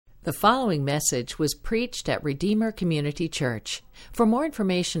The following message was preached at Redeemer Community Church. For more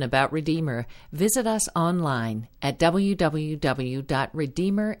information about Redeemer, visit us online at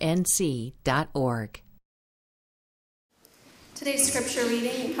www.redeemernc.org. Today's scripture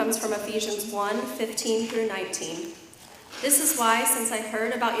reading comes from Ephesians 1:15 through 19. This is why, since I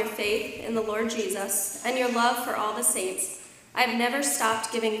heard about your faith in the Lord Jesus and your love for all the saints, I have never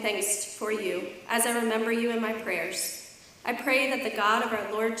stopped giving thanks for you as I remember you in my prayers. I pray that the God of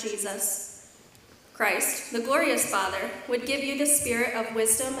our Lord Jesus Christ, the glorious Father, would give you the spirit of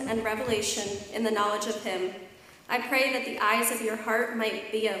wisdom and revelation in the knowledge of him. I pray that the eyes of your heart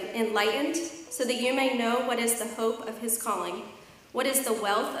might be enlightened, so that you may know what is the hope of his calling, what is the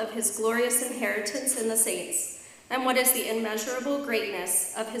wealth of his glorious inheritance in the saints, and what is the immeasurable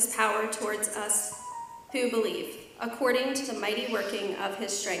greatness of his power towards us who believe, according to the mighty working of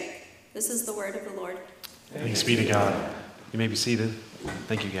his strength. This is the word of the Lord. Thanks be to God. You may be seated.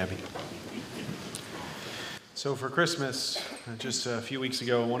 Thank you, Gabby. So for Christmas, just a few weeks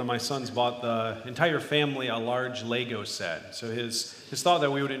ago, one of my sons bought the entire family a large Lego set. So his thought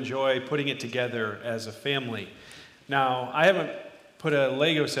that we would enjoy putting it together as a family. Now, I haven't put a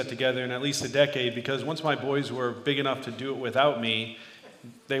Lego set together in at least a decade because once my boys were big enough to do it without me,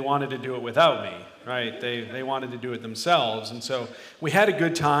 they wanted to do it without me, right? They wanted to do it themselves. And so we had a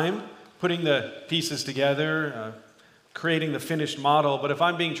good time putting the pieces together, creating the finished model. But if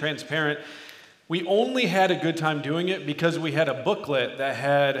I'm being transparent, we only had a good time doing it because we had a booklet that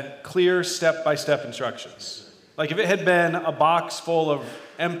had clear step-by-step instructions. Like if it had been a box full of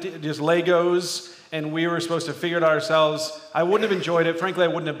empty, just Legos, and we were supposed to figure it out ourselves, I wouldn't have enjoyed it. Frankly, I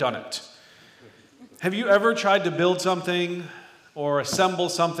wouldn't have done it. Have you ever tried to build something or assemble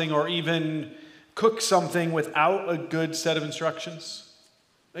something or even cook something without a good set of instructions?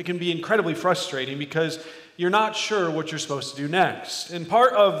 It can be incredibly frustrating because you're not sure what you're supposed to do next. And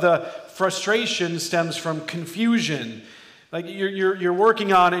part of the frustration stems from confusion. Like you're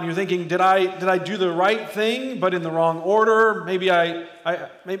working on it and you're thinking, did I do the right thing but in the wrong order? Maybe I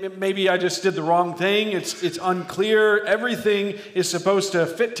just did the wrong thing. It's unclear. Everything is supposed to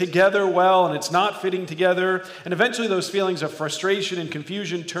fit together well and it's not fitting together. And eventually those feelings of frustration and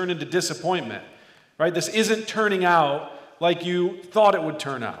confusion turn into disappointment. Right? This isn't turning out like you thought it would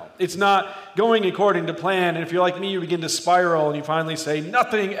turn out. It's not going according to plan, and if you're like me, you begin to spiral, and you finally say,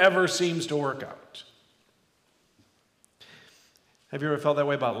 nothing ever seems to work out. Have you ever felt that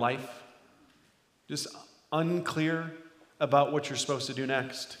way about life? Just unclear about what you're supposed to do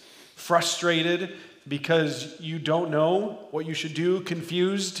next? Frustrated because you don't know what you should do?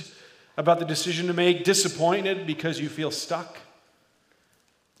 Confused about the decision to make? Disappointed because you feel stuck?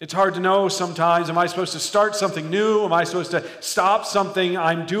 It's hard to know sometimes, am I supposed to start something new? Am I supposed to stop something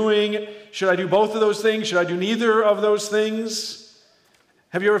I'm doing? Should I do both of those things? Should I do neither of those things?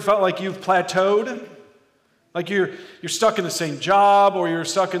 Have you ever felt like you've plateaued? Like you're stuck in the same job, or you're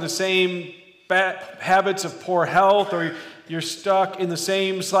stuck in the same bad habits of poor health, or you're stuck in the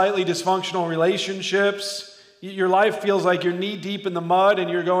same slightly dysfunctional relationships? Your life feels like you're knee-deep in the mud, and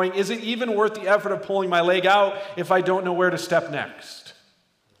you're going, is it even worth the effort of pulling my leg out if I don't know where to step next?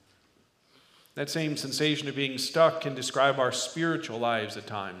 That same sensation of being stuck can describe our spiritual lives at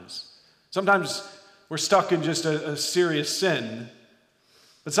times. Sometimes we're stuck in just a serious sin.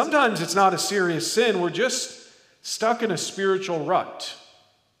 But sometimes it's not a serious sin. We're just stuck in a spiritual rut.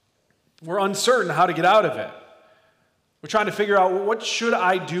 We're uncertain how to get out of it. We're trying to figure out, what should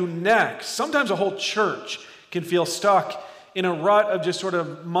I do next? Sometimes a whole church can feel stuck in a rut of just sort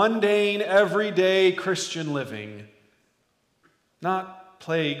of mundane, everyday Christian living. Not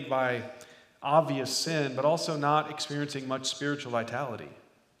plagued by obvious sin, but also not experiencing much spiritual vitality.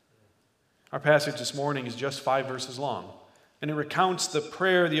 Our passage this morning is just 5 verses long, and it recounts the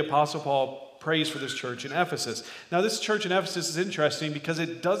prayer the Apostle Paul prays for this church in Ephesus. Now, this church in Ephesus is interesting because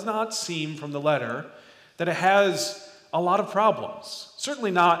it does not seem from the letter that it has a lot of problems.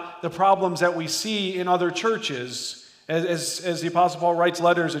 Certainly not the problems that we see in other churches as the Apostle Paul writes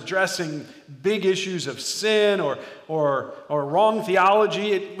letters addressing big issues of sin or wrong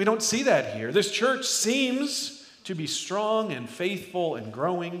theology. We don't see that here. This church seems to be strong and faithful and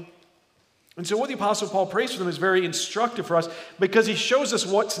growing. And so what the Apostle Paul prays for them is very instructive for us because he shows us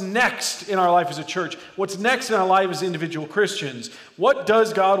what's next in our life as a church, what's next in our life as individual Christians. What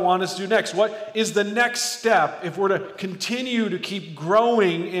does God want us to do next? What is the next step if we're to continue to keep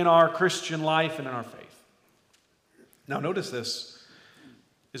growing in our Christian life and in our faith? Now, notice this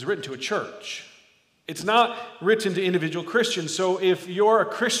is written to a church. It's not written to individual Christians. So if you're a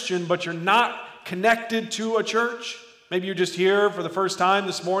Christian but you're not connected to a church, Maybe you're just here for the first time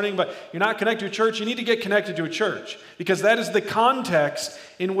this morning, but you're not connected to a church. You need to get connected to a church because that is the context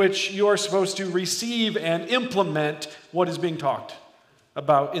in which you are supposed to receive and implement what is being talked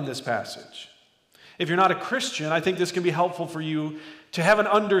about in this passage. If you're not a Christian, I think this can be helpful for you to have an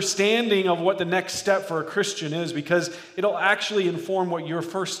understanding of what the next step for a Christian is because it'll actually inform what your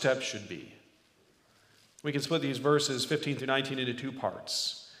first step should be. We can split these verses 15 through 19 into two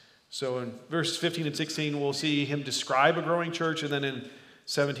parts. So in verses 15 and 16, we'll see him describe a growing church, and then in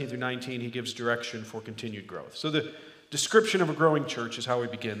 17 through 19, he gives direction for continued growth. So the description of a growing church is how we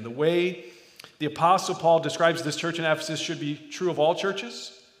begin. The way the Apostle Paul describes this church in Ephesus should be true of all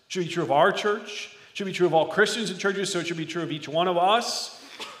churches, should be true of our church, should be true of all Christians in churches, so it should be true of each one of us.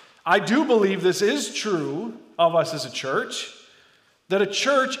 I do believe this is true of us as a church, that a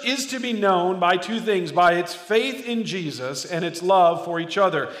church is to be known by two things, by its faith in Jesus and its love for each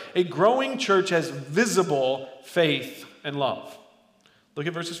other. A growing church has visible faith and love. Look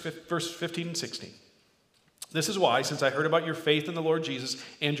at verse 15 and 16. This is why, since I heard about your faith in the Lord Jesus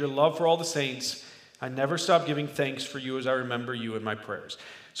and your love for all the saints, I never stop giving thanks for you as I remember you in my prayers.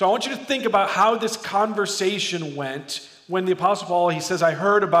 So I want you to think about how this conversation went when the Apostle Paul, he says, I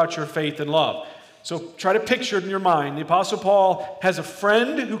heard about your faith and love. So try to picture it in your mind. The Apostle Paul has a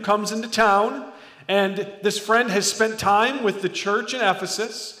friend who comes into town, and this friend has spent time with the church in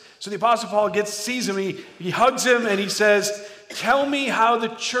Ephesus. So the Apostle Paul sees him, he hugs him, and he says, tell me how the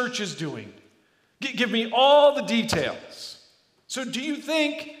church is doing. Give me all the details. So do you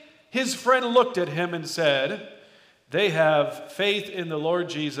think his friend looked at him and said, they have faith in the Lord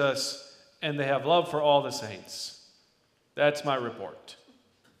Jesus, and they have love for all the saints? That's my report.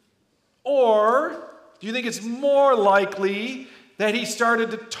 Or do you think it's more likely that he started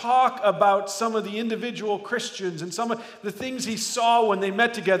to talk about some of the individual Christians and some of the things he saw when they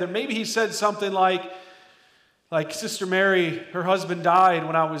met together? Maybe he said something like Sister Mary, her husband died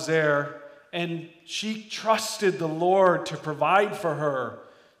when I was there, and she trusted the Lord to provide for her,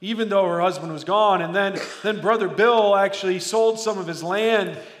 even though her husband was gone. And then Brother Bill actually sold some of his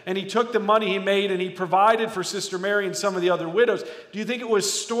land, and he took the money he made and he provided for Sister Mary and some of the other widows. Do you think it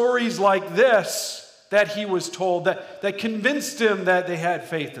was stories like this that he was told that convinced him that they had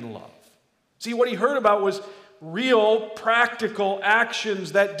faith and love? See, what he heard about was real, practical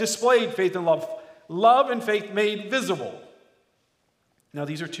actions that displayed faith and love. Love and faith made visible. Now,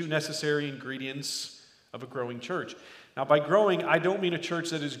 these are two necessary ingredients of a growing church. Now, by growing, I don't mean a church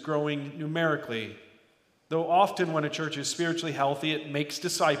that is growing numerically. Though often when a church is spiritually healthy, it makes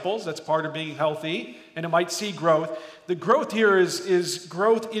disciples. That's part of being healthy, and it might see growth. The growth here is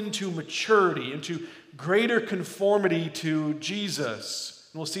growth into maturity, into greater conformity to Jesus.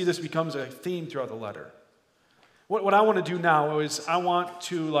 And we'll see this becomes a theme throughout the letter. What I want to do now is I want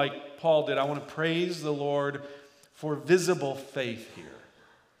to, like Paul did, I want to praise the Lord for visible faith here.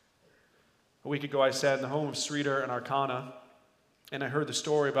 A week ago, I sat in the home of Sridhar and Archana, and I heard the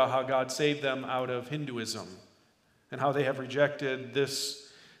story about how God saved them out of Hinduism and how they have rejected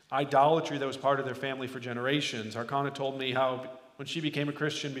this idolatry that was part of their family for generations. Archana told me how when she became a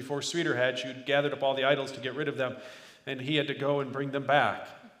Christian before Sridhar had, she had gathered up all the idols to get rid of them, and he had to go and bring them back.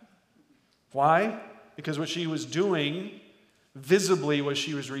 Why? Because what she was doing visibly was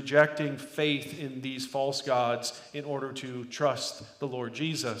she was rejecting faith in these false gods in order to trust the Lord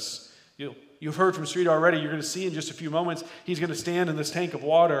Jesus. You've heard from Sridhar already. You're going to see in just a few moments, he's going to stand in this tank of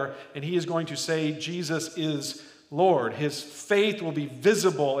water, and he is going to say, Jesus is Lord. His faith will be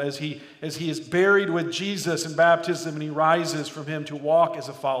visible as he is buried with Jesus in baptism, and he rises from him to walk as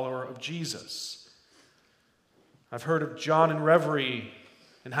a follower of Jesus. I've heard of John and Reverie,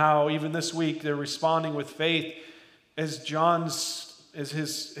 and how even this week they're responding with faith as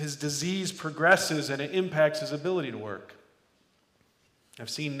his disease progresses and it impacts his ability to work. I've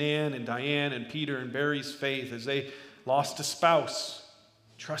seen Nan and Diane and Peter and Barry's faith as they lost a spouse,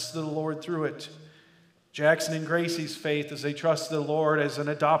 trusted the Lord through it. Jackson and Gracie's faith as they trusted the Lord as an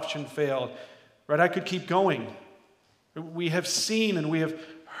adoption failed. Right, I could keep going. We have seen and we have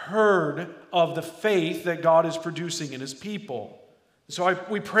heard of the faith that God is producing in his people. So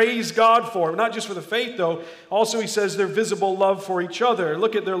we praise God for it, not just for the faith though. Also he says their visible love for each other.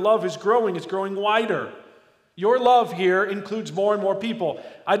 Look at their love is growing. It's growing wider. Your love here includes more and more people.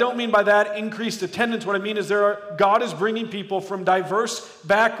 I don't mean by that increased attendance. What I mean is God is bringing people from diverse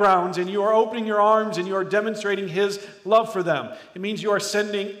backgrounds, and you are opening your arms and you are demonstrating his love for them. It means you are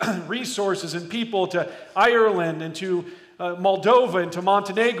sending resources and people to Ireland and to Moldova and to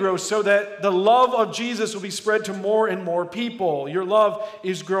Montenegro so that the love of Jesus will be spread to more and more people. Your love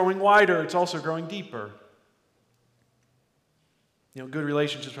is growing wider. It's also growing deeper. Good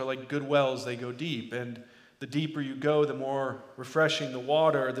relationships are like good wells. They go deep, and The deeper you go, the more refreshing the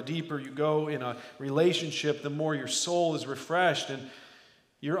water. The deeper you go in a relationship, the more your soul is refreshed. And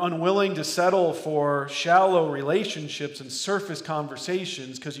you're unwilling to settle for shallow relationships and surface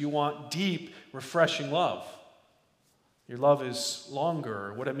conversations because you want deep, refreshing love. Your love is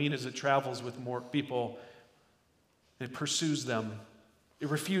longer. What I mean is it travels with more people. It pursues them. It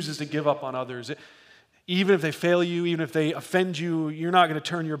refuses to give up on others. Even if they fail you, even if they offend you, you're not going to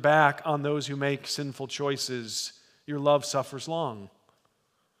turn your back on those who make sinful choices. Your love suffers long.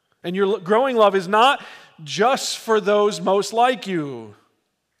 And your growing love is not just for those most like you.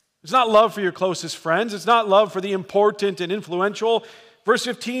 It's not love for your closest friends. It's not love for the important and influential. Verse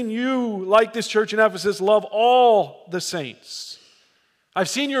 15, you, like this church in Ephesus, love all the saints. I've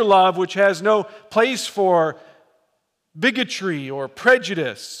seen your love, which has no place for bigotry or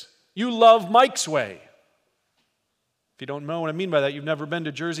prejudice. You love Mike's way. If you don't know what I mean by that, you've never been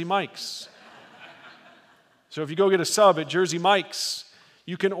to Jersey Mike's. So if you go get a sub at Jersey Mike's,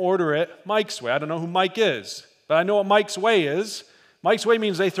 you can order it Mike's way. I don't know who Mike is, but I know what Mike's way is. Mike's way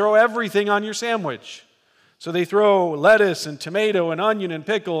means they throw everything on your sandwich. So they throw lettuce and tomato and onion and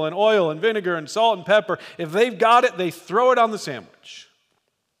pickle and oil and vinegar and salt and pepper. If they've got it, they throw it on the sandwich.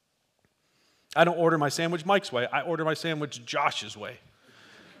 I don't order my sandwich Mike's way. I order my sandwich Josh's way.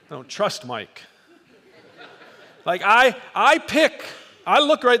 I don't trust Mike. Like I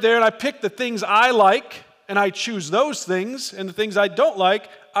look right there and I pick the things I like and I choose those things, and the things I don't like,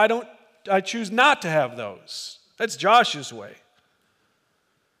 I choose not to have those. That's Josh's way.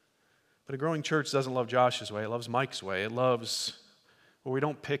 But a growing church doesn't love Josh's way. It loves Mike's way. It loves where we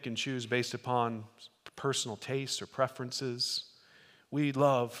don't pick and choose based upon personal tastes or preferences. We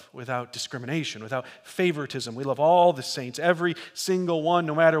love without discrimination, without favoritism. We love all the saints, every single one,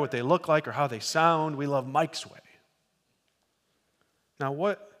 no matter what they look like or how they sound. We love Mike's way. Now,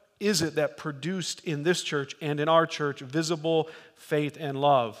 what is it that produced in this church and in our church visible faith and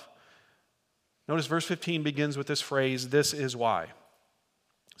love? Notice verse 15 begins with this phrase, this is why.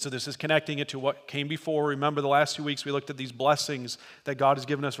 So this is connecting it to what came before. Remember the last 2 weeks we looked at these blessings that God has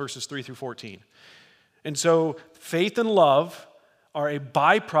given us, verses 3 through 14. And so faith and love are a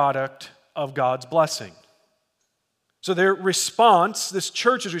byproduct of God's blessing. So their response, this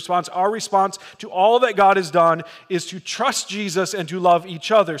church's response, our response to all that God has done is to trust Jesus and to love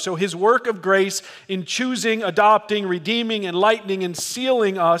each other. So his work of grace in choosing, adopting, redeeming, enlightening, and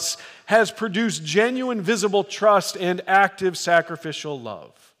sealing us has produced genuine, visible trust and active sacrificial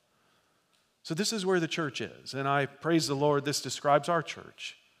love. So this is where the church is, and I praise the Lord, this describes our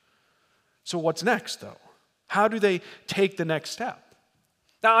church. So what's next, though? How do they take the next step?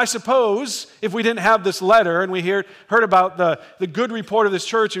 Now, I suppose if we didn't have this letter and we heard about the good report of this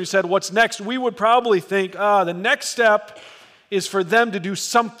church and we said, what's next? We would probably think, the next step is for them to do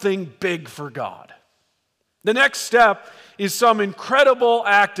something big for God. The next step is some incredible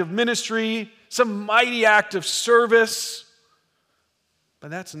act of ministry, some mighty act of service.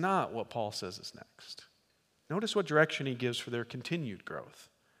 But that's not what Paul says is next. Notice what direction he gives for their continued growth.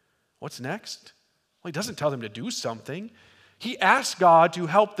 What's next? Well, he doesn't tell them to do something. He asks God to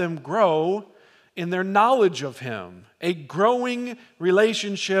help them grow in their knowledge of him, a growing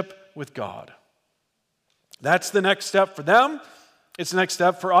relationship with God. That's the next step for them. It's the next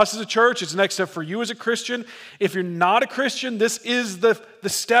step for us as a church. It's the next step for you as a Christian. If you're not a Christian, this is the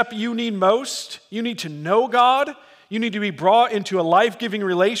step you need most. You need to know God. You need to be brought into a life-giving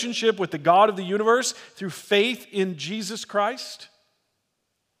relationship with the God of the universe through faith in Jesus Christ.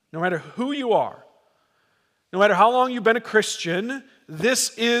 No matter who you are, no matter how long you've been a Christian,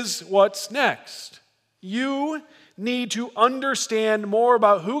 this is what's next. You need to understand more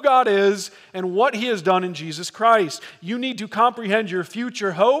about who God is and what he has done in Jesus Christ. You need to comprehend your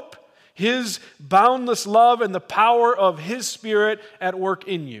future hope, his boundless love, and the power of his Spirit at work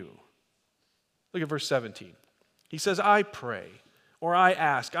in you. Look at verse 17. He says, I pray, or I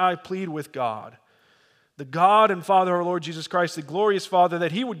ask, I plead with God, the God and Father of our Lord Jesus Christ, the glorious Father,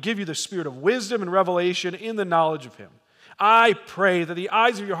 that he would give you the spirit of wisdom and revelation in the knowledge of him. I pray that the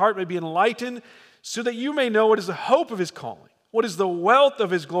eyes of your heart may be enlightened so that you may know what is the hope of his calling, what is the wealth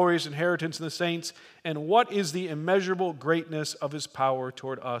of his glorious inheritance in the saints, and what is the immeasurable greatness of his power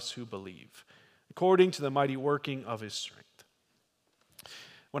toward us who believe, according to the mighty working of his strength.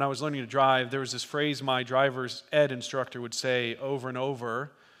 When I was learning to drive, there was this phrase my driver's ed instructor would say over and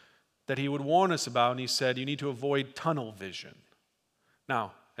over that he would warn us about, and he said, you need to avoid tunnel vision.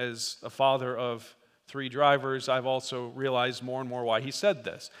 Now, as a father of 3 drivers, I've also realized more and more why he said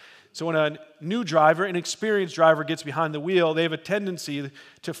this. So when a new driver, an experienced driver gets behind the wheel, they have a tendency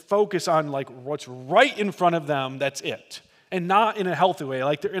to focus on like what's right in front of them, that's it, and not in a healthy way,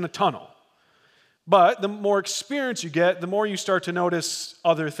 like they're in a tunnel. But the more experience you get, the more you start to notice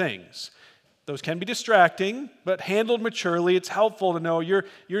other things. Those can be distracting, but handled maturely, it's helpful to know you're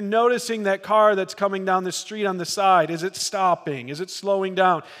noticing that car that's coming down the street on the side. Is it stopping? Is it slowing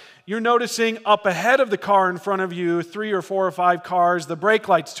down? You're noticing up ahead of the car in front of you, 3 or 4 or 5 cars, the brake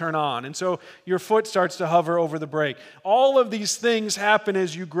lights turn on, and so your foot starts to hover over the brake. All of these things happen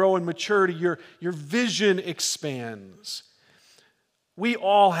as you grow in maturity. Your vision expands. We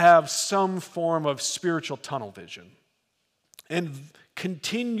all have some form of spiritual tunnel vision. And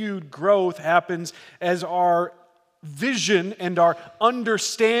continued growth happens as our vision and our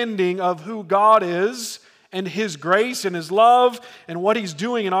understanding of who God is and His grace and His love and what He's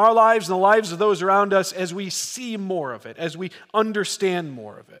doing in our lives and the lives of those around us, as we see more of it, as we understand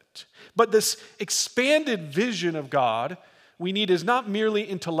more of it. But this expanded vision of God we need is not merely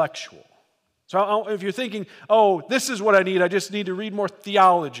intellectual. So if you're thinking, oh, this is what I need just need to read more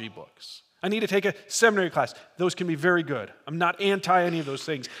theology books. I need to take a seminary class. Those can be very good. I'm not anti any of those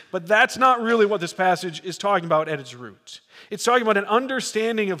things. But that's not really what this passage is talking about at its root. It's talking about an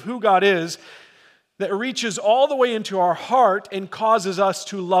understanding of who God is that reaches all the way into our heart and causes us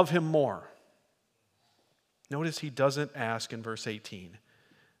to love Him more. Notice He doesn't ask in verse 18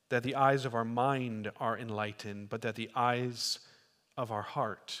 that the eyes of our mind are enlightened, but that the eyes of our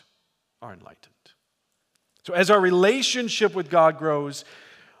heart are enlightened. So as our relationship with God grows,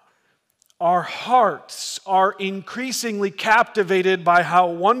 our hearts are increasingly captivated by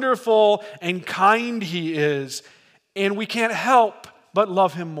how wonderful and kind He is, and we can't help but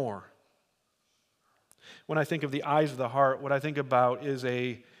love Him more. When I think of the eyes of the heart, what I think about is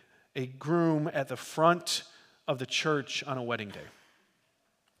a groom at the front of the church on a wedding day.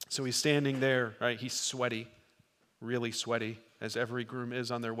 So he's standing there, right? He's sweaty, really sweaty, as every groom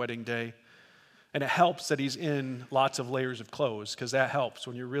is on their wedding day. And it helps that he's in lots of layers of clothes, because that helps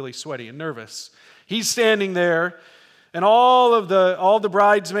when you're really sweaty and nervous. He's standing there, and all the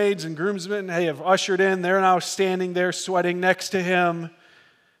bridesmaids and groomsmen have ushered in. They're now standing there sweating next to him.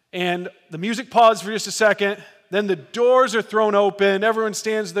 And the music paused for just a second. Then the doors are thrown open. Everyone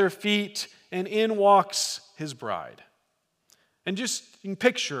stands to their feet, and in walks his bride. And just, you can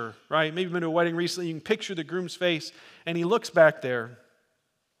picture, right? Maybe you've been to a wedding recently. You can picture the groom's face, and he looks back there.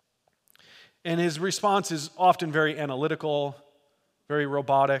 And his response is often very analytical, very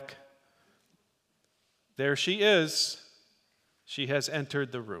robotic. There she is. She has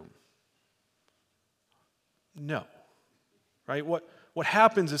entered the room. No. Right? What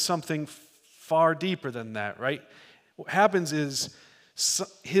happens is something far deeper than that, right? What happens is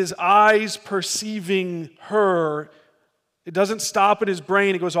his eyes perceiving her, it doesn't stop in his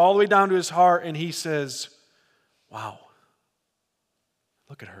brain, it goes all the way down to his heart, and he says, wow,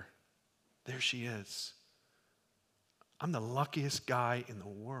 look at her. There she is. I'm the luckiest guy in the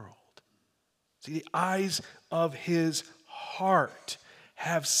world. See, the eyes of his heart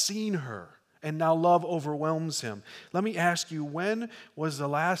have seen her, and now love overwhelms him. Let me ask you, when was the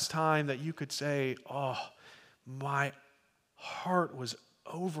last time that you could say, oh, my heart was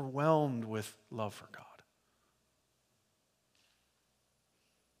overwhelmed with love for God?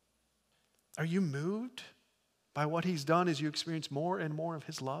 Are you moved by what He's done as you experience more and more of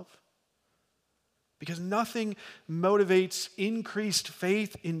His love? Because nothing motivates increased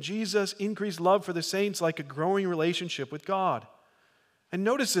faith in Jesus, increased love for the saints, like a growing relationship with God. And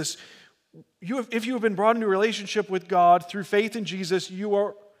notice this, if you have been brought into a relationship with God through faith in Jesus,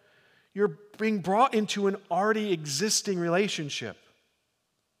 you're being brought into an already existing relationship.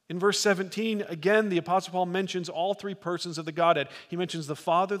 In verse 17, again, the Apostle Paul mentions all 3 persons of the Godhead. He mentions the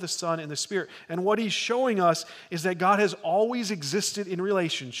Father, the Son, and the Spirit. And what he's showing us is that God has always existed in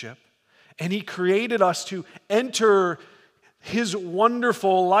relationship, and He created us to enter His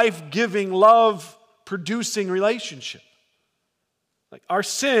wonderful, life-giving, love-producing relationship. Like our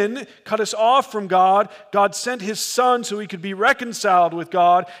sin cut us off from God. God sent His Son so we could be reconciled with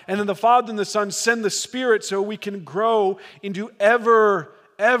God. And then the Father and the Son send the Spirit so we can grow into ever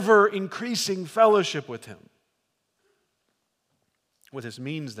increasing fellowship with Him. What this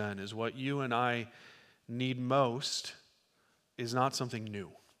means then is what you and I need most is not something new.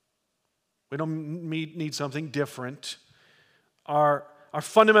 We don't need something different. Our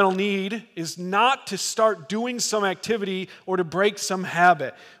fundamental need is not to start doing some activity or to break some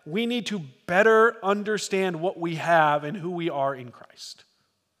habit. We need to better understand what we have and who we are in Christ.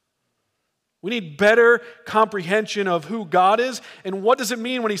 We need better comprehension of who God is and what does it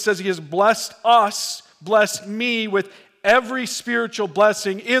mean when He says He has blessed us, blessed me with every spiritual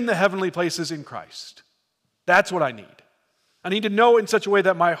blessing in the heavenly places in Christ. That's what I need. I need to know it in such a way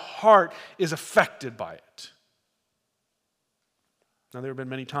that my heart is affected by it. Now, there have been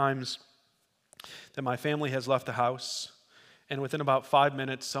many times that my family has left the house, and within about 5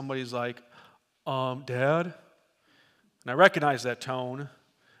 minutes, somebody's like, Dad? And I recognize that tone.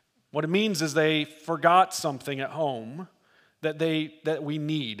 What it means is they forgot something at home that we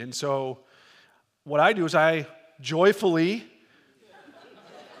need. And so what I do is I joyfully,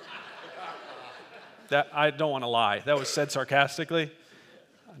 that I don't want to lie, that was said sarcastically.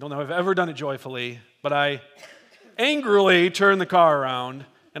 I don't know if I've ever done it joyfully, but I angrily turn the car around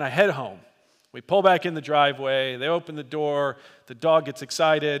and I head home. We pull back in the driveway, they open the door, the dog gets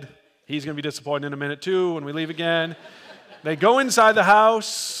excited. He's going to be disappointed in a minute too when we leave again. They go inside the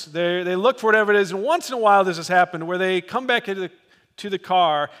house, they look for whatever it is, and once in a while this has happened where they come back to the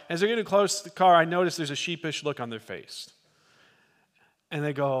car. As they're getting close to the car, I notice there's a sheepish look on their face. And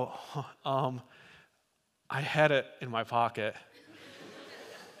they go, I had it in my pocket.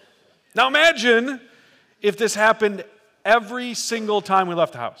 Now imagine if this happened every single time we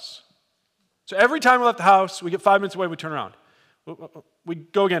left the house. So every time we left the house, we get 5 minutes away, we turn around. We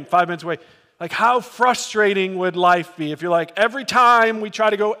go again, 5 minutes away. Like, how frustrating would life be if you're like, every time we try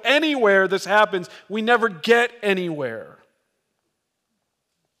to go anywhere this happens, we never get anywhere.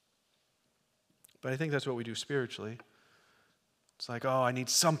 But I think that's what we do spiritually. It's like, oh, I need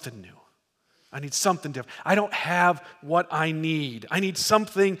something new. I need something different. I don't have what I need. I need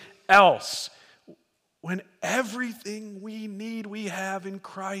something else. When everything we need, we have in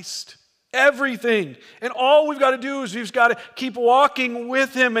Christ. Everything. And all we've got to do is we've got to keep walking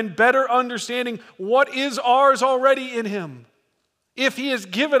with Him and better understanding what is ours already in Him. If He has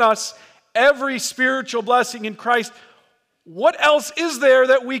given us every spiritual blessing in Christ, what else is there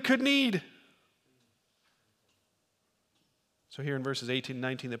that we could need? So here in verses 18 and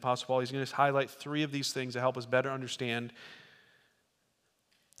 19, the Apostle Paul, he's going to highlight 3 of these things to help us better understand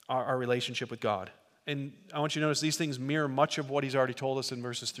our relationship with God. And I want you to notice these things mirror much of what he's already told us in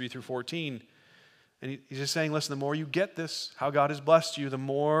verses 3 through 14. And he's just saying, listen, the more you get this, how God has blessed you, the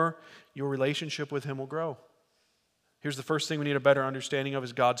more your relationship with Him will grow. Here's the first thing we need a better understanding of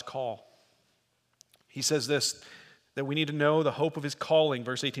is God's call. He says this, that we need to know the hope of His calling.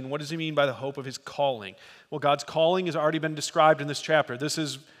 Verse 18, what does he mean by the hope of His calling? Well, God's calling has already been described in this chapter. This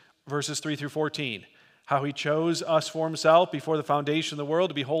is verses 3 through 14. How He chose us for Himself before the foundation of the world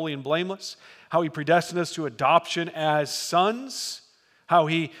to be holy and blameless. How He predestined us to adoption as sons. How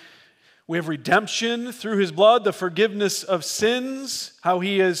we have redemption through His blood, the forgiveness of sins. How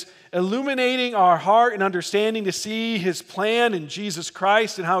He is illuminating our heart and understanding to see His plan in Jesus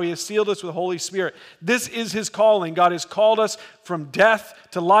Christ, and how He has sealed us with the Holy Spirit. This is His calling. God has called us from death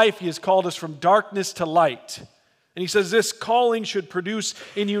to life. He has called us from darkness to light. And he says this calling should produce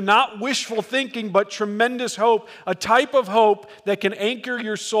in you not wishful thinking, but tremendous hope, a type of hope that can anchor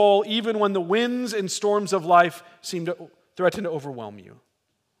your soul even when the winds and storms of life seem to threaten to overwhelm you.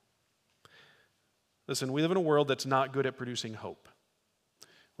 Listen, we live in a world that's not good at producing hope.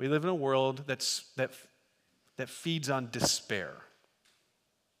 We live in a world that feeds on despair.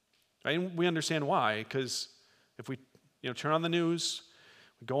 Right? And we understand why, because if we turn on the news,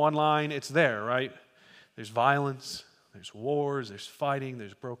 we go online, it's there, right? There's violence, there's wars, there's fighting,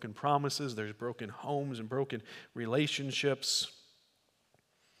 there's broken promises, there's broken homes and broken relationships.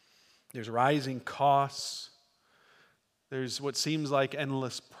 There's rising costs. There's what seems like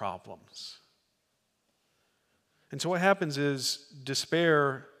endless problems. And so what happens is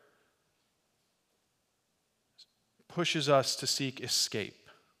despair pushes us to seek escape.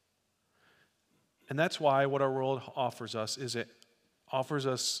 And that's why what our world offers us is it offers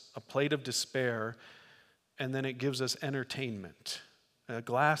us a plate of despair, and then it gives us entertainment, a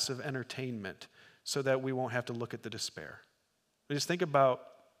glass of entertainment, so that we won't have to look at the despair. Just think about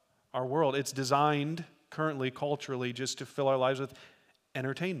our world. It's designed currently, culturally, just to fill our lives with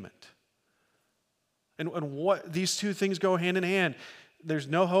entertainment. And what these two things go hand in hand. There's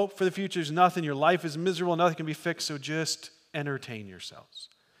no hope for the future. There's nothing. Your life is miserable. Nothing can be fixed. So just entertain yourselves.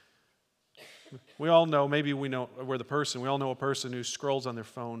 We all know, maybe we all know a person who scrolls on their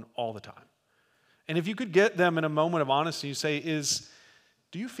phone all the time. And if you could get them in a moment of honesty, you say,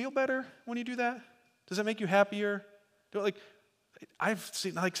 do you feel better when you do that? Does that make you happier? I've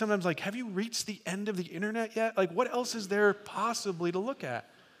seen, sometimes, have you reached the end of the internet yet? What else is there possibly to look at?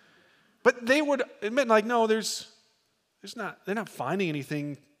 But they would admit, no, there's not. They're not finding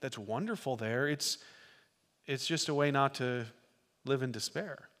anything that's wonderful there. It's just a way not to live in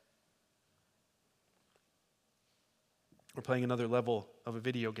despair. We're playing another level of a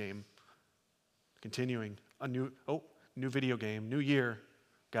video game. Continuing a new video game, new year.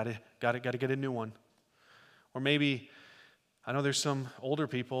 Got to get a new one. Or maybe I know there's some older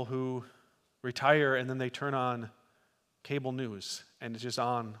people who retire and then they turn on cable news, and it's just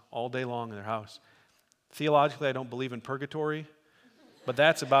on all day long in their house. Theologically, I don't believe in purgatory, but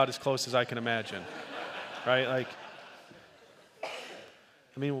that's about as close as I can imagine, right? Like,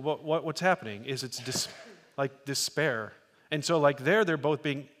 I mean, what's happening is it's despair. And so like they're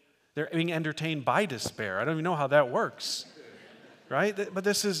being entertained by despair. I don't even know how that works, right? But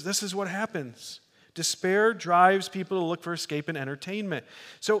this is what happens. Despair drives people to look for escape and entertainment.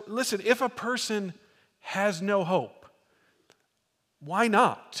 So listen, if a person has no hope, why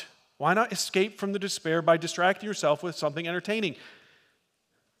not? Why not escape from the despair by distracting yourself with something entertaining?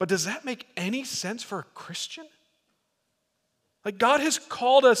 But does that make any sense for a Christian? Like, God has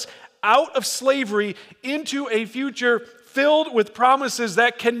called us out of slavery into a future filled with promises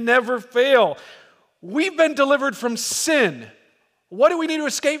that can never fail. We've been delivered from sin. What do we need to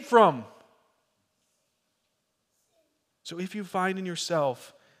escape from? So if you find in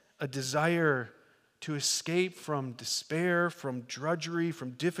yourself a desire to escape from despair, from drudgery,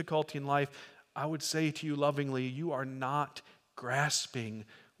 from difficulty in life, I would say to you lovingly, you are not grasping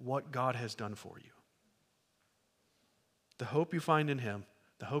what God has done for you. The hope you find in Him,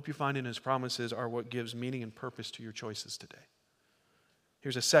 the hope you find in His promises are what gives meaning and purpose to your choices today.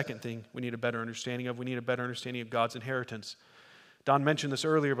 Here's a second thing we need a better understanding of. We need a better understanding of God's inheritance. Don mentioned this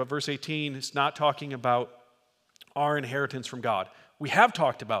earlier, but verse 18 is not talking about our inheritance from God. We have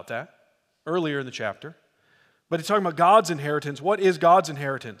talked about that earlier in the chapter, but it's talking about God's inheritance. What is God's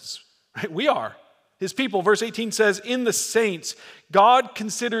inheritance? Right? We are His people. Verse 18 says, in the saints, God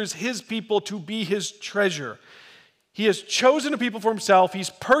considers His people to be His treasure. He has chosen a people for Himself. He's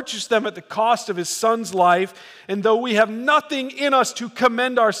purchased them at the cost of His Son's life. And though we have nothing in us to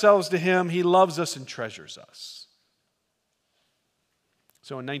commend ourselves to Him, He loves us and treasures us.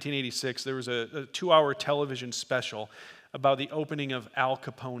 So in 1986, there was a 2-hour television special about the opening of Al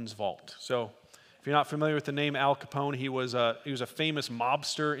Capone's vault. So if you're not familiar with the name Al Capone, he was a famous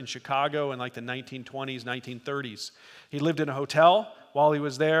mobster in Chicago in like the 1920s, 1930s. He lived in a hotel while he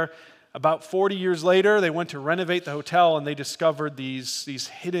was there. About 40 years later, they went to renovate the hotel, and they discovered these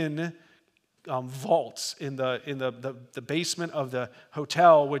hidden vaults in the basement of the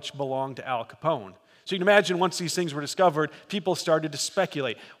hotel, which belonged to Al Capone. So you can imagine once these things were discovered, people started to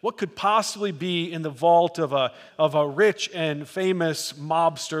speculate. What could possibly be in the vault of a rich and famous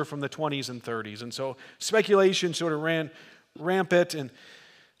mobster from the 20s and 30s? And so speculation sort of ran rampant, and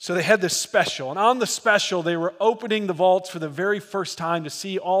so they had this special, and on the special, they were opening the vaults for the very first time to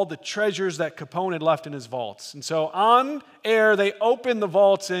see all the treasures that Capone had left in his vaults. And so on air, they open the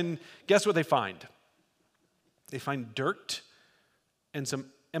vaults, and guess what they find? They find dirt and some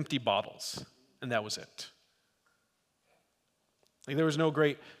empty bottles, and that was it. Like, there was no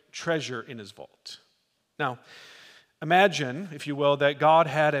great treasure in his vault. Now, imagine, if you will, that God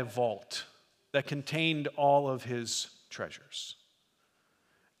had a vault that contained all of His treasures.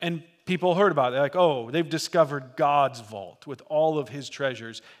 And people heard about it. They're like, oh, they've discovered God's vault with all of His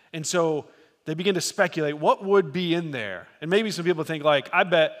treasures. And so they begin to speculate, what would be in there? And maybe some people think, like, I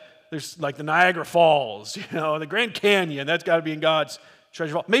bet there's like the Niagara Falls, the Grand Canyon. That's got to be in God's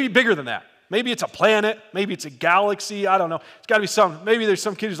treasure vault. Maybe bigger than that. Maybe it's a planet. Maybe it's a galaxy. I don't know. It's got to be maybe there's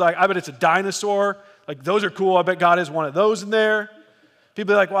some kid who's like, I bet it's a dinosaur. Like, those are cool. I bet God has one of those in there.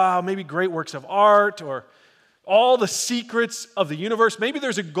 People are like, wow, maybe great works of art or all the secrets of the universe. Maybe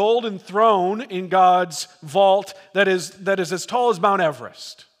there's a golden throne in God's vault that is as tall as Mount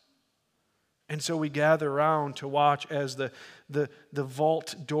Everest. And so we gather around to watch as the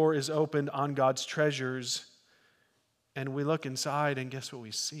vault door is opened on God's treasures, and we look inside, and guess what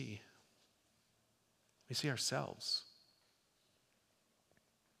we see? We see ourselves.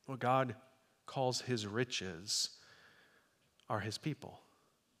 What God calls His riches are His people.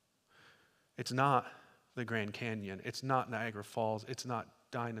 It's not the Grand Canyon. It's not Niagara Falls. It's not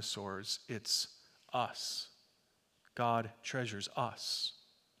dinosaurs. It's us. God treasures us.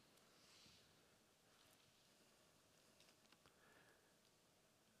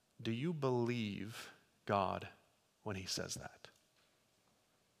 Do you believe God when He says that?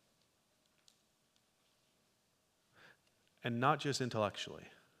 And not just intellectually.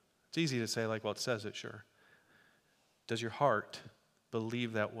 It's easy to say, like, well, it says it, sure. Does your heart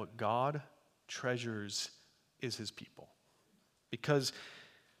believe that what God treasures is His people? Because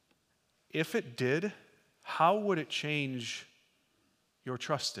if it did, how would it change your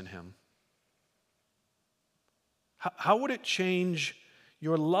trust in Him? How would it change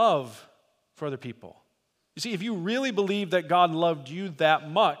your love for other people? You see, if you really believe that God loved you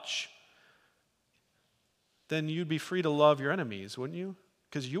that much, then you'd be free to love your enemies, wouldn't you?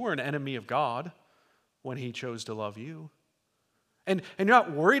 Because you were an enemy of God when He chose to love you. And you're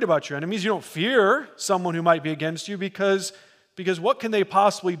not worried about your enemies. You don't fear someone who might be against you because what can they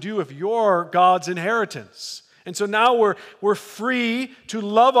possibly do if you're God's inheritance? And so now we're free to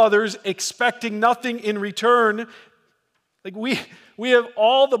love others, expecting nothing in return. Like we have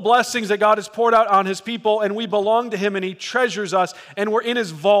all the blessings that God has poured out on His people, and we belong to Him, and He treasures us, and we're in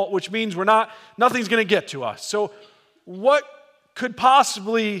His vault, which means nothing's going to get to us. So what could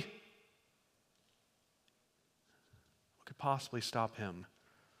possibly stop Him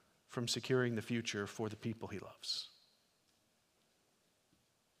from securing the future for the people He loves?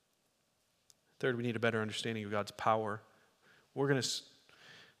 Third, we need a better understanding of God's power. We're going to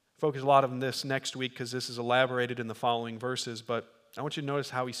focus a lot on this next week because this is elaborated in the following verses, but I want you to notice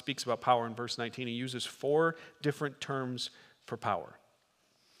how he speaks about power in verse 19. He uses 4 different terms for power.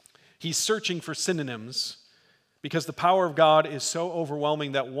 He's searching for synonyms because the power of God is so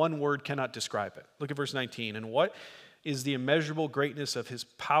overwhelming that one word cannot describe it. Look at verse 19. And what is the immeasurable greatness of His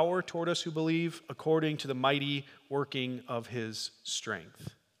power toward us who believe, according to the mighty working of His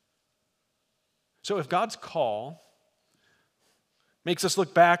strength? So if God's call makes us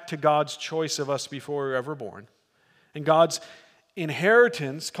look back to God's choice of us before we were ever born, and God's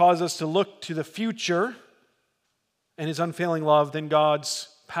inheritance causes us to look to the future and His unfailing love, then God's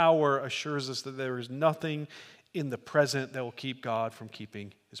power assures us that there is nothing in the present that will keep God from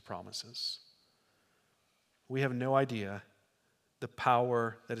keeping His promises. We have no idea the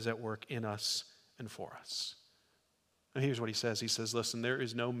power that is at work in us and for us. And here's what he says. He says, listen, there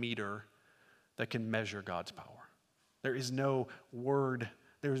is no meter that can measure God's power. There is no word,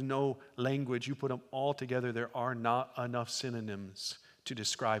 there is no language. You put them all together, there are not enough synonyms to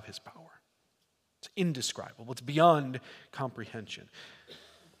describe His power. It's indescribable. It's beyond comprehension.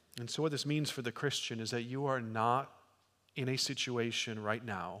 And so what this means for the Christian is that you are not in a situation right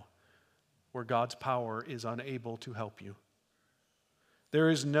now where God's power is unable to help you. There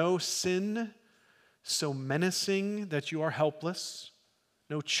is no sin so menacing that you are helpless,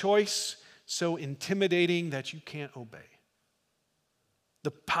 no choice so intimidating that you can't obey.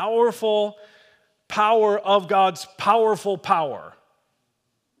 The powerful power of God's powerful power.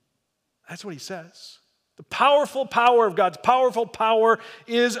 That's what he says. The powerful power of God's powerful power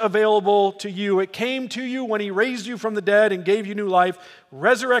is available to you. It came to you when He raised you from the dead and gave you new life.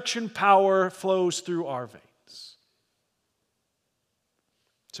 Resurrection power flows through our veins.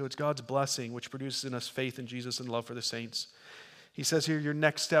 So it's God's blessing which produces in us faith in Jesus and love for the saints. He says here, your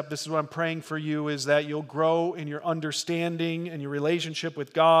next step, this is what I'm praying for you, is that you'll grow in your understanding and your relationship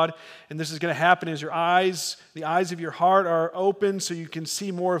with God. And this is going to happen as the eyes of your heart are open so you can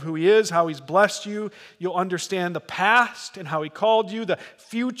see more of who He is, how He's blessed you. You'll understand the past and how He called you, the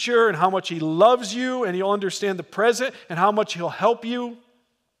future and how much He loves you, and you'll understand the present and how much He'll help you.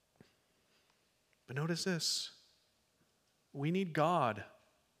 But notice this. We need God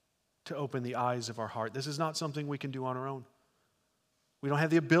to open the eyes of our heart. This is not something we can do on our own. We don't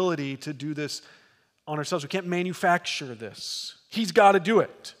have the ability to do this on ourselves. We can't manufacture this. He's got to do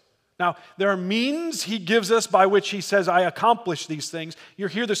it. Now, there are means He gives us by which He says, I accomplish these things. You're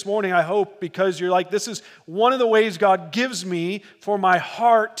here this morning, I hope, because you're like, this is one of the ways God gives me for my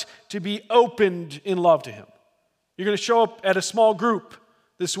heart to be opened in love to Him. You're going to show up at a small group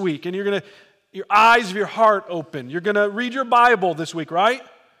this week, and your eyes of your heart open. You're going to read your Bible this week, right?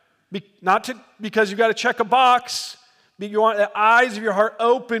 Because you've got to check a box. You want the eyes of your heart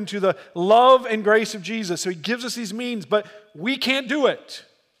open to the love and grace of Jesus. So He gives us these means, but we can't do it.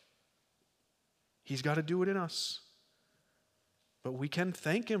 He's got to do it in us. But we can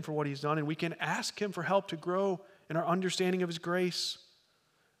thank Him for what He's done, and we can ask Him for help to grow in our understanding of His grace.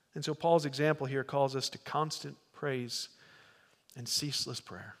 And so Paul's example here calls us to constant praise and ceaseless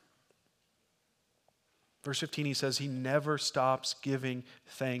prayer. Verse 15, he says he never stops giving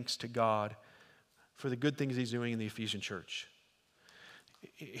thanks to God for the good things He's doing in the Ephesian church.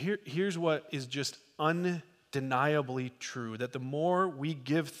 Here's what is just undeniably true, that the more we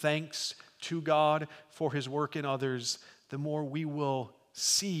give thanks to God for His work in others, the more we will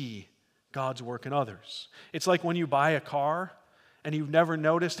see God's work in others. It's like when you buy a car and you've never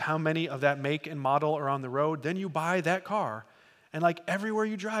noticed how many of that make and model are on the road, then you buy that car, and like everywhere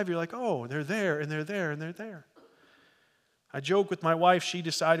you drive, you're like, oh, they're there, and they're there, and they're there. I joke with my wife, she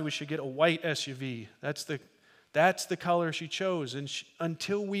decided we should get a white SUV. That's the color she chose. And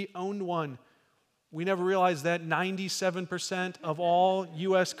until we owned one, we never realized that 97% of all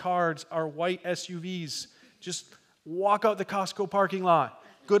U.S. cars are white SUVs. Just walk out the Costco parking lot.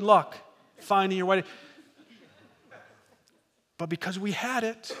 Good luck finding your white. But because we had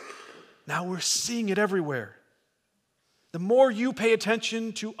it, now we're seeing it everywhere. The more you pay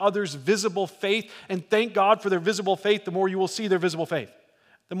attention to others' visible faith and thank God for their visible faith, the more you will see their visible faith.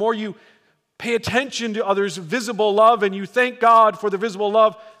 The more you pay attention to others' visible love and you thank God for their visible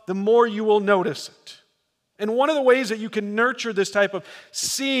love, the more you will notice it. And one of the ways that you can nurture this type of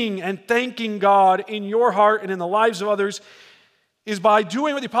seeing and thanking God in your heart and in the lives of others is by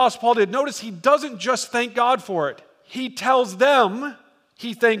doing what the Apostle Paul did. Notice he doesn't just thank God for it. He tells them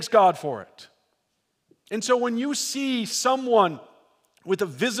he thanks God for it. And so when you see someone with a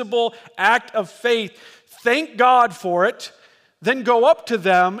visible act of faith, thank God for it, then go up to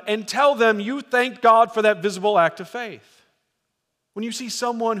them and tell them you thanked God for that visible act of faith. When you see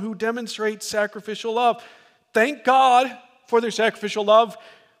someone who demonstrates sacrificial love, thank God for their sacrificial love.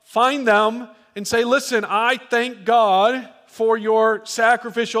 Find them and say, listen, I thank God for your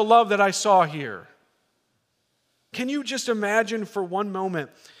sacrificial love that I saw here. Can you just imagine for one moment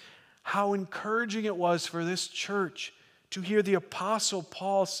how encouraging it was for this church to hear the Apostle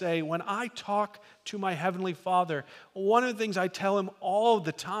Paul say, when I talk to my Heavenly Father, one of the things I tell him all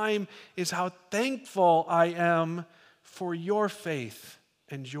the time is how thankful I am for your faith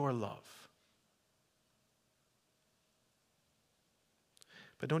and your love.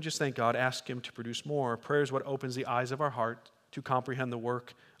 But don't just thank God, ask Him to produce more. Prayer is what opens the eyes of our heart to comprehend the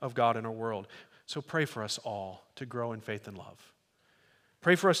work of God in our world. So pray for us all to grow in faith and love.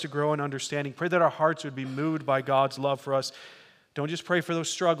 Pray for us to grow in understanding. Pray that our hearts would be moved by God's love for us. Don't just pray for those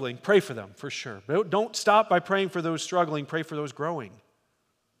struggling. Pray for them, for sure. But don't stop by praying for those struggling. Pray for those growing.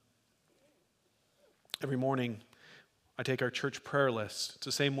 Every morning, I take our church prayer list. It's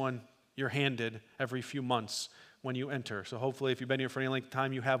the same one you're handed every few months when you enter. So hopefully, if you've been here for any length of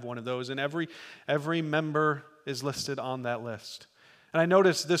time, you have one of those. And every member is listed on that list. And I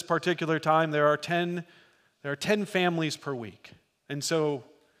noticed this particular time, there are 10 families per week. And so,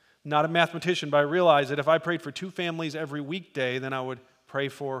 I'm not a mathematician, but I realized that if I prayed for 2 families every weekday, then I would pray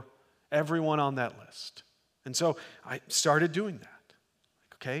for everyone on that list. And so, I started doing that.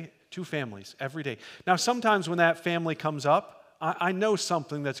 Okay, 2 families every day. Now, sometimes when that family comes up, I know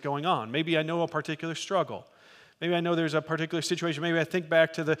something that's going on. Maybe I know a particular struggle. Maybe I know there's a particular situation. Maybe I think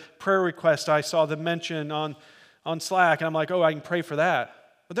back to the prayer request I saw them mention on Slack, and I'm like, oh, I can pray for that.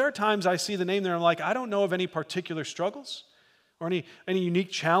 But there are times I see the name there, and I'm like, I don't know of any particular struggles or any unique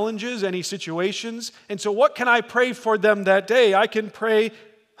challenges, any situations. And so what can I pray for them that day? I can pray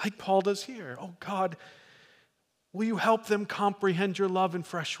like Paul does here. Oh, God, will you help them comprehend your love in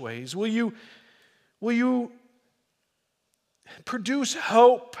fresh ways? Will you produce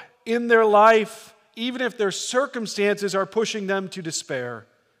hope in their life, even if their circumstances are pushing them to despair?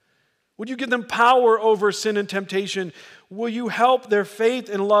 Would you give them power over sin and temptation? Will you help their faith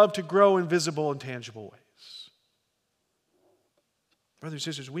and love to grow in visible and tangible ways? Brothers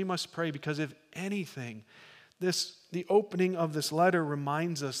and sisters, we must pray because if anything, the opening of this letter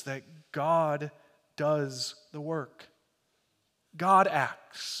reminds us that God does the work. God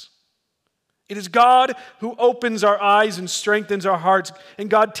acts. It is God who opens our eyes and strengthens our hearts. And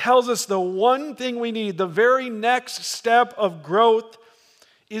God tells us the one thing we need, the very next step of growth,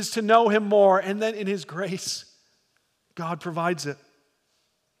 is to know Him more. And then in His grace, God provides it.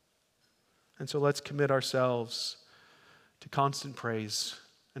 And so let's commit ourselves to constant praise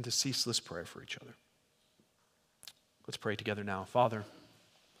and to ceaseless prayer for each other. Let's pray together now. Father,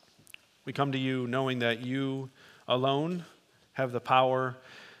 we come to You knowing that You alone have the power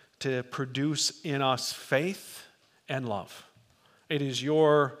to produce in us faith and love. It is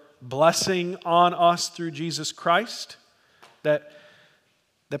Your blessing on us through Jesus Christ that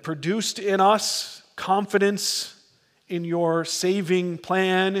produced in us confidence in Your saving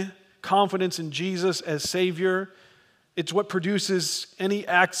plan, confidence in Jesus as Savior. It's what produces any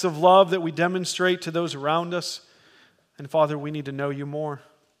acts of love that we demonstrate to those around us. And Father, we need to know You more.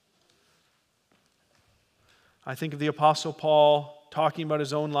 I think of the Apostle Paul talking about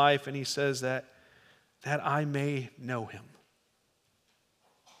his own life, and he says that I may know Him.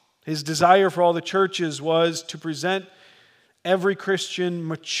 His desire for all the churches was to present every Christian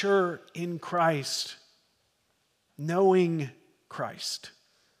mature in Christ, knowing Christ.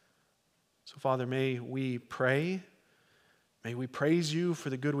 So, Father, may we pray. May we praise You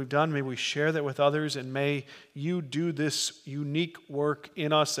for the good we've done. May we share that with others. And may You do this unique work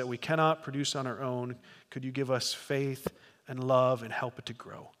in us that we cannot produce on our own. Could You give us faith and love and help it to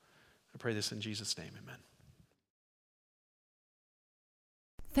grow? I pray this in Jesus' name. Amen.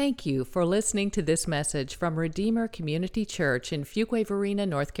 Thank you for listening to this message from Redeemer Community Church in Fuquay-Varina,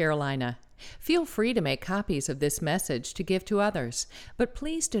 North Carolina. Feel free to make copies of this message to give to others, but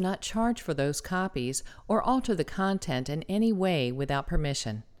please do not charge for those copies or alter the content in any way without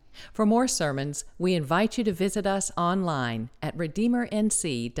permission. For more sermons, we invite you to visit us online at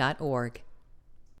redeemernc.org.